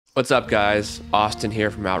What's up, guys? Austin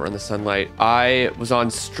here from Outrun the Sunlight. I was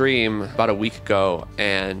on stream about a week ago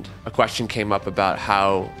and a question came up about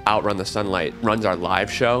how Outrun the Sunlight runs our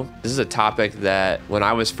live show. This is a topic that when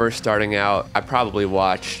I was first starting out, I probably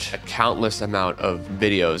watched a countless amount of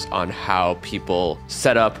videos on how people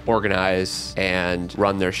set up, organize, and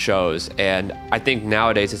run their shows. And I think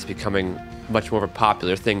nowadays it's becoming much more of a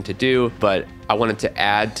popular thing to do, but I wanted to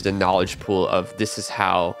add to the knowledge pool of this is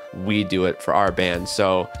how we do it for our band.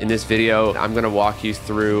 So in this video, I'm gonna walk you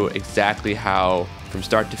through exactly how, from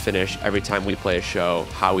start to finish, every time we play a show,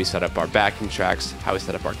 how we set up our backing tracks, how we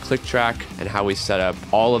set up our click track, and how we set up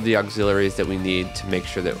all of the auxiliaries that we need to make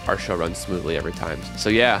sure that our show runs smoothly every time. So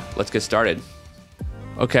yeah, let's get started.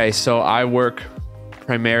 Okay, so I work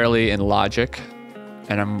primarily in Logic,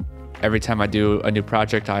 and every time I do a new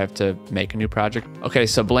project, I have to make a new project. Okay,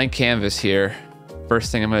 so blank canvas here.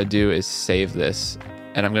 First thing I'm gonna do is save this.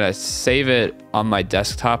 And I'm gonna save it on my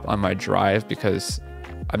desktop, on my drive, because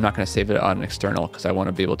I'm not gonna save it on an external because I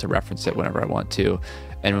wanna be able to reference it whenever I want to.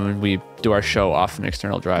 And when we do our show off an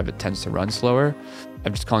external drive, it tends to run slower.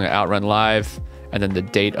 I'm just calling it Outrun Live, and then the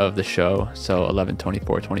date of the show, so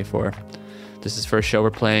 11/24/24. This is for a show we're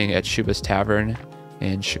playing at Shuba's Tavern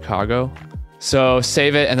in Chicago. So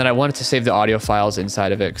save it, and then I wanted to save the audio files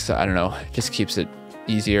inside of it because I don't know, it just keeps it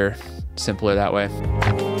easier, simpler that way.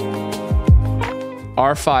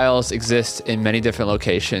 Our files exist in many different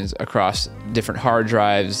locations across different hard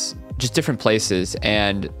drives, just different places,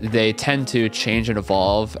 and they tend to change and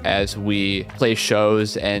evolve as we play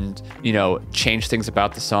shows and, you know, change things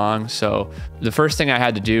about the song. So the first thing I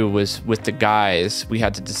had to do was, with the guys, we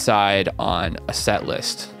had to decide on a set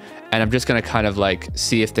list. And I'm just gonna kind of like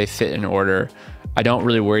see if they fit in order. I don't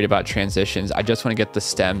really worry about transitions. I just wanna get the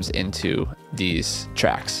stems into these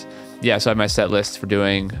tracks. Yeah, so I have my set list for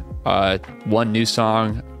doing one new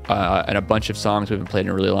song and a bunch of songs we've been playing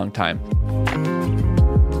in a really long time.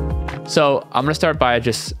 So I'm gonna start by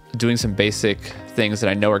just doing some basic things that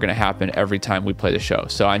I know are gonna happen every time we play the show.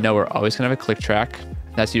 So I know we're always gonna have a click track.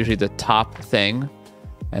 That's usually the top thing.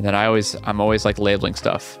 And then I'm always like labeling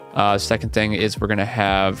stuff. Second thing is we're gonna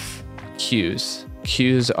have cues.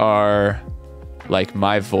 Cues are like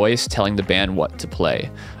my voice telling the band what to play.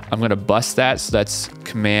 I'm gonna bust that, so that's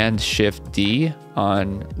Command-Shift-D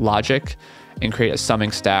on Logic, and create a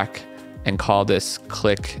summing stack and call this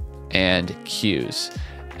click and cues.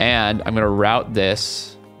 And I'm gonna route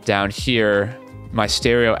this down here, my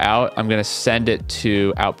stereo out, I'm gonna send it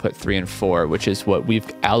to output 3 and 4, which is what we've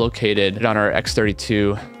allocated on our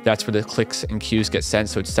X32. That's where the clicks and cues get sent,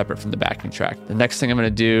 so it's separate from the backing track. The next thing I'm gonna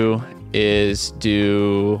do is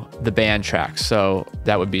do the band tracks. So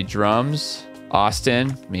that would be drums,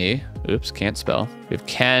 Austin, me, oops, can't spell. We have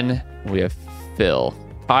Ken, we have Phil.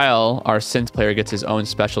 Kyle, our synth player, gets his own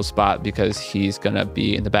special spot because he's gonna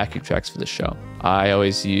be in the backing tracks for the show. I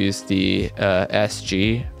always use the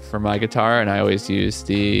SG for my guitar, and I always use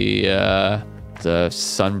the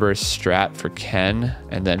Sunburst Strat for Ken,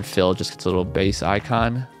 and then Phil just gets a little bass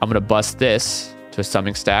icon. I'm gonna bust this to a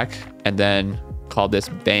summing stack and then call this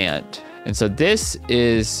band. And so this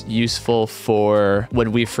is useful for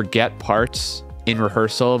when we forget parts in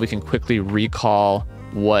rehearsal, we can quickly recall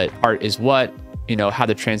what part is what, you know, how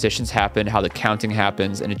the transitions happen, how the counting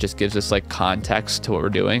happens, and it just gives us like context to what we're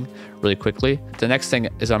doing really quickly. The next thing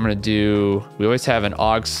is we always have an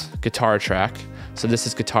aux guitar track. So this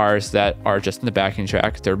is guitars that are just in the backing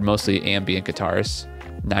track. They're mostly ambient guitars.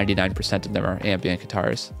 99% of them are ambient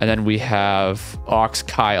guitars. And then we have aux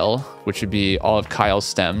Kyle, which would be all of Kyle's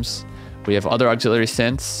stems. We have other auxiliary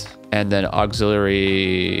synths, and then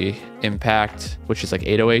auxiliary impact, which is like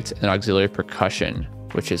 808s, and auxiliary percussion,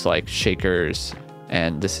 which is like shakers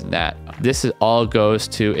and this and that. This all goes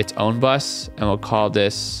to its own bus, and we'll call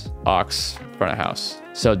this aux front of house.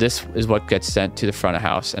 So this is what gets sent to the front of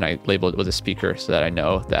house, and I label it with a speaker so that I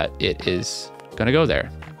know that it is gonna go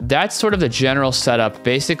there. That's sort of the general setup.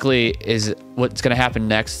 Basically is what's gonna happen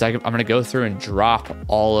next. I'm gonna go through and drop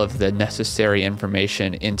all of the necessary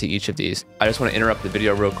information into each of these. I just wanna interrupt the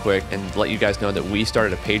video real quick and let you guys know that we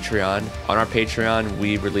started a Patreon. On our Patreon,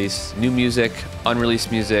 we release new music,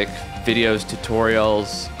 unreleased music, videos,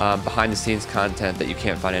 tutorials, behind the scenes content that you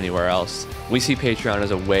can't find anywhere else. We see Patreon as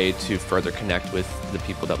a way to further connect with the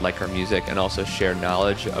people that like our music and also share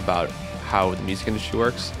knowledge about how the music industry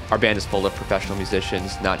works. Our band is full of professional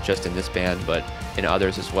musicians, not just in this band, but in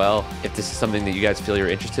others as well. If this is something that you guys feel you're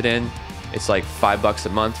interested in, it's like $5 a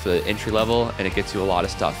month for the entry level, and it gets you a lot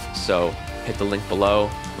of stuff. So hit the link below,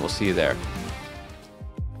 and we'll see you there.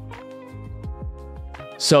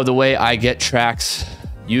 So the way I get tracks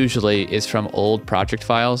usually is from old project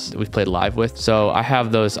files that we've played live with. So I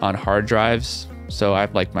have those on hard drives. So I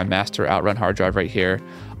have like my master outrun hard drive right here.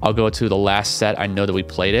 I'll go to the last set. I know that we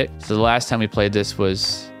played it. So the last time we played this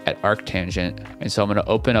was at Arctangent. And so I'm gonna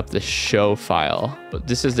open up the show file.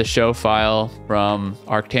 This is the show file from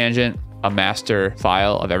Arctangent, a master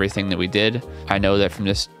file of everything that we did. I know that from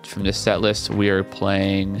this set list, we are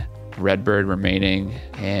playing Redbird, Remaining,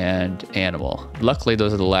 and Animal. Luckily,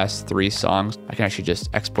 those are the last 3 songs. I can actually just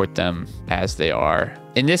export them as they are.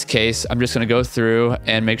 In this case, I'm just gonna go through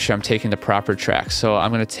and make sure I'm taking the proper tracks. So I'm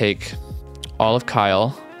gonna take all of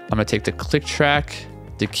Kyle. I'm gonna take the click track,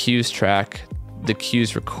 the cues track, the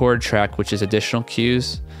cues record track, which is additional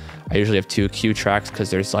cues. I usually have 2 cue tracks because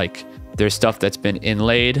there's stuff that's been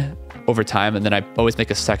inlaid over time, and then I always make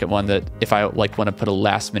a second one that if I like want to put a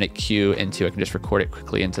last minute cue into, I can just record it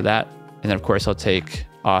quickly into that. And then of course I'll take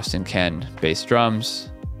Austin Ken bass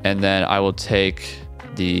drums, and then I will take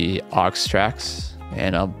the aux tracks,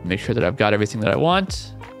 and I'll make sure that I've got everything that I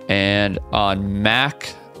want. And on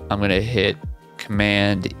Mac, I'm gonna hit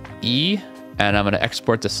Command E, and I'm gonna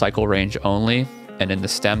export the cycle range only. And in the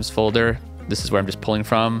stems folder, this is where I'm just pulling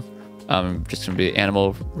from. Just gonna be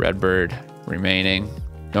Animal, Redbird, Remaining,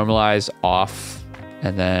 normalize off,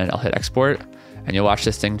 and then I'll hit export, and you'll watch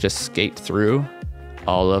this thing just skate through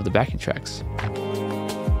all of the backing tracks.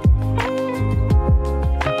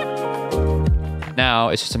 Now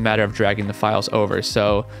it's just a matter of dragging the files over.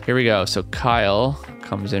 So here we go. So Kyle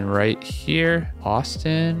comes in right here.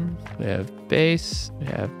 Austin, we have bass, we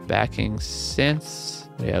have backing synths,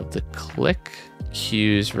 we have the click,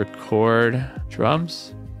 cues, record,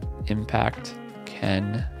 drums, impact,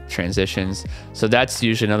 Ken, transitions. So that's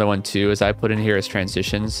usually another one too, is I put in here as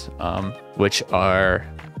transitions, which are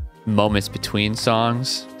moments between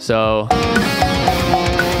songs. So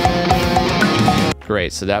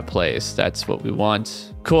great, so that plays, that's what we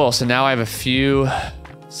want. Cool, so now I have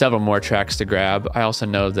several more tracks to grab. I also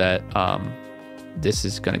know that this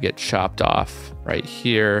is gonna get chopped off right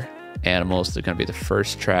here. Animals, they're gonna be the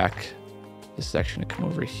first track. This is actually gonna come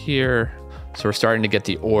over here. So we're starting to get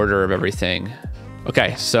the order of everything.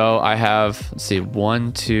 Okay, so I have, let's see,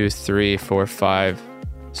 1, 2, 3, 4, 5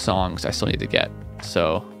 songs I still need to get.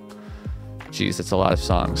 So, geez, that's a lot of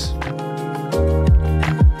songs.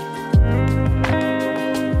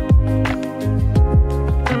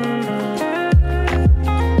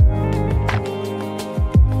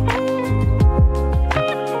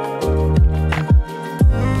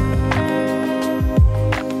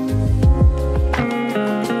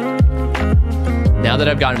 Now that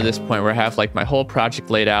I've gotten to this point where I have like my whole project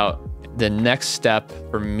laid out, the next step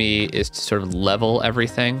for me is to sort of level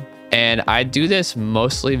everything. And I do this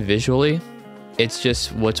mostly visually. It's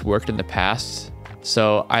just what's worked in the past.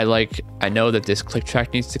 So I know that this click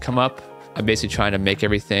track needs to come up. I'm basically trying to make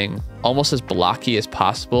everything almost as blocky as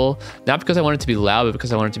possible. Not because I want it to be loud, but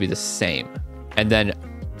because I want it to be the same. And then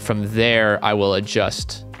from there, I will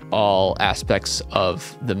adjust all aspects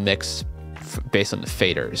of the mix based on the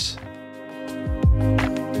faders.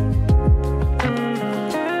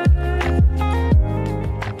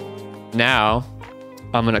 Now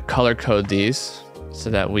I'm gonna color code these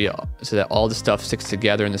so that all the stuff sticks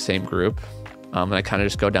together in the same group. And I kind of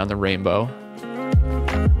just go down the rainbow.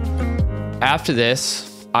 After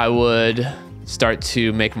this, I would start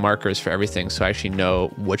to make markers for everything, so I actually know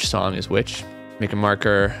which song is which. Make a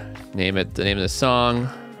marker, name it the name of the song,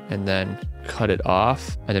 and then cut it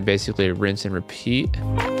off, and then basically rinse and repeat.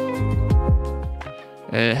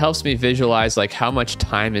 And it helps me visualize like how much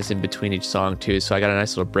time is in between each song too. So I got a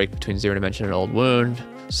nice little break between Zero Dimension and Old Wound,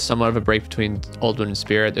 somewhat of a break between Old Wound and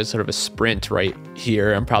Spirit. There's sort of a sprint right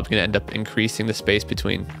here. I'm probably gonna end up increasing the space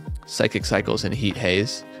between Psychic Cycles and Heat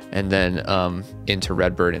Haze, and then into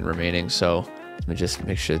Redbird and Remaining. So let me just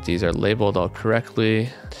make sure that these are labeled all correctly.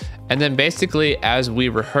 And then basically as we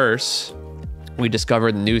rehearse, we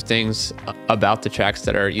discover new things about the tracks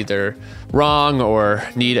that are either wrong or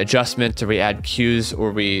need adjustment, or we add cues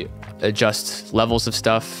or we adjust levels of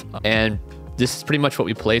stuff. And this is pretty much what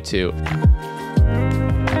we play to.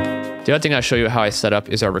 The other thing I'll show you how I set up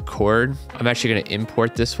is our record. I'm actually gonna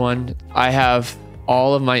import this one. I have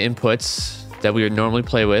all of my inputs that we would normally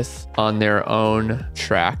play with on their own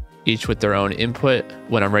track, each with their own input.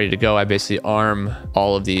 When I'm ready to go, I basically arm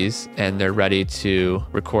all of these and they're ready to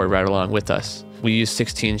record right along with us. We use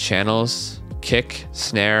 16 channels: kick,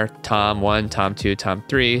 snare, tom 1, tom 2, tom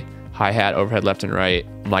 3, hi-hat, overhead left and right.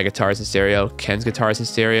 My guitar is in stereo. Ken's guitar is in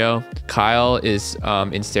stereo. Kyle is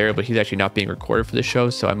in stereo, but he's actually not being recorded for the show,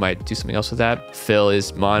 so I might do something else with that. Phil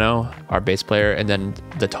is mono, our bass player, and then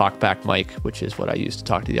the talkback mic, which is what I use to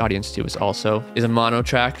talk to the audience to, is a mono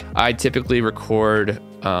track. I typically record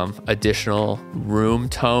additional room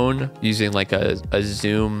tone using like a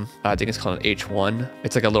Zoom, I think it's called an H1.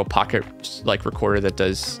 It's like a little pocket like recorder that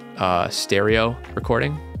does stereo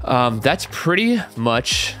recording. That's pretty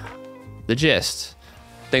much the gist.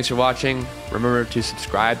 Thanks for watching. Remember to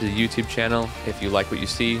subscribe to the YouTube channel if you like what you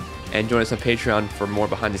see, and join us on Patreon for more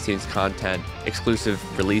behind the scenes content, exclusive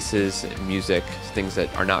releases, music, things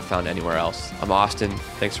that are not found anywhere else. I'm Austin.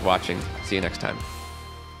 Thanks for watching. See you next time.